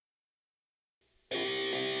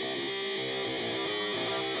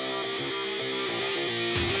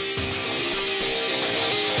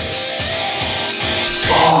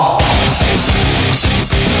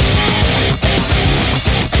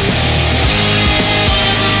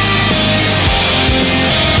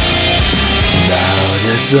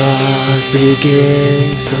dark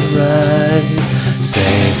begins to rise,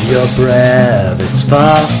 save your breath, it's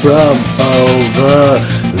far from over.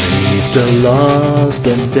 Leave the lost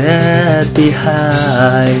and dead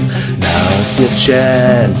behind. Now's your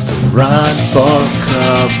chance to run for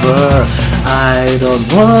cover. I don't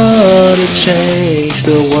want to change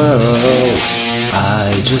the world,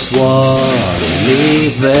 I just want to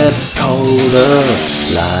leave it colder.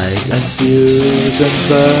 Light a fuse and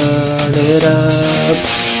burn it up.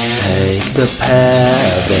 Take the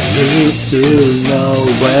path that leads to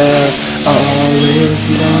nowhere. All is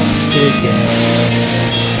lost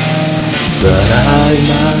again, but I'm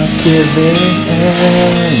not giving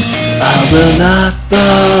in. I will not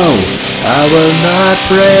bow, I will not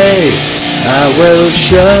break. I will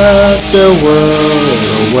shut the world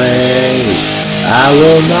away. I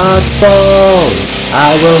will not fall,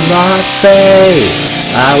 I will not fade.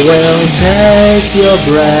 I will take your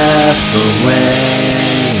breath away.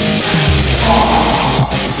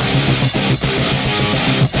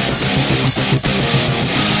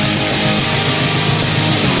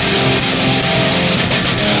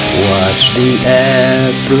 Watch the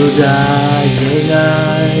end through dying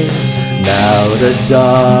eyes. Now the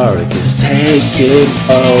dark is taking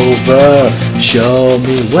over. Show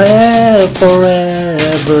me where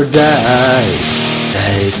forever dies.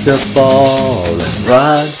 Take the fall and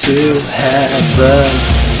run to heaven.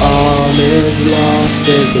 All is lost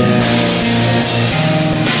again,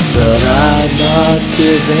 but I'm not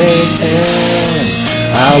giving in.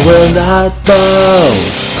 I will not bow,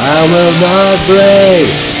 I will not break.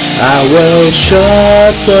 I will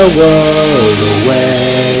shut the world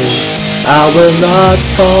away. I will not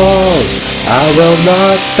fall, I will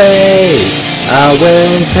not fade. I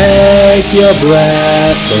will take your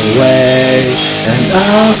breath away, and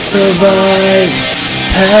I'll survive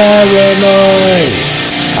paranoid.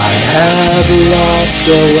 I have lost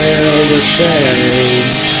the will to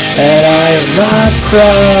change, and I am not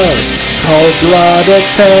proud, cold-blooded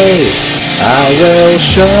fate. I will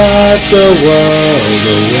shut the world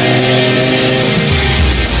away.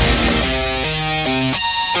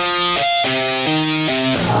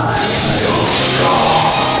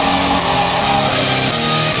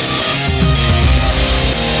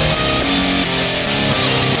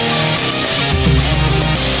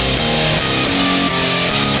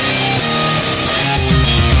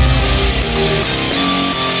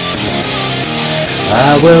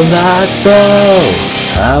 I will not bow,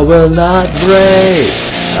 I will not break.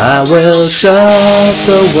 I will shut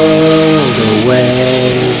the world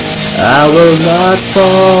away. I will not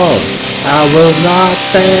fall, I will not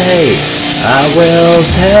fade. I will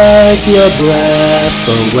take your breath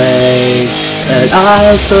away, and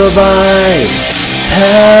I'll survive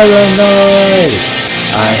paranoid.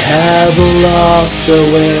 I have lost the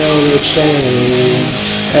will to change,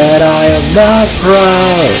 and I am not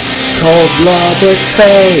proud, cold-blooded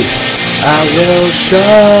fate. I will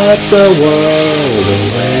shut the world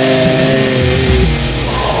away.